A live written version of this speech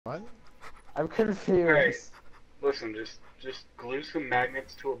What? I'm confused. Alright. Listen, just glue some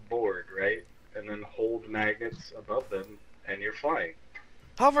magnets to a board, right? And then hold magnets above them, and you're flying.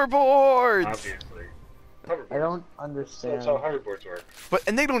 Hoverboards! Obviously. Hoverboards. I don't So understand. that's how hoverboards work.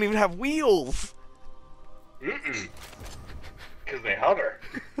 And they don't even have wheels! Mm-mm. Because they hover.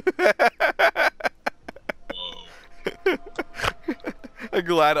 I'm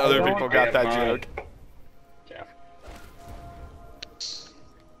glad other don't- people got that joke. Yeah.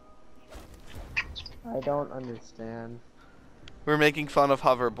 I don't understand. We're making fun of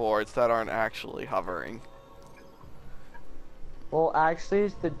hoverboards that aren't actually hovering. Well, actually,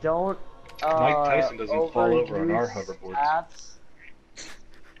 it's the don't. Mike Tyson doesn't fall over on our overuse hoverboards. apps.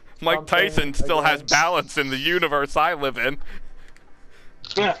 Mike Something Tyson still has against- balance in the universe I live in.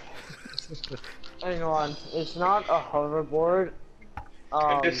 Yeah. Hang on, it's not a hoverboard.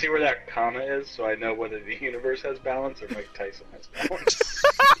 I just see where that comma is, so I know whether the universe has balance or Mike Tyson has balance.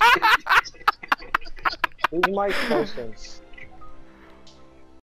 Who's Mike Tyson?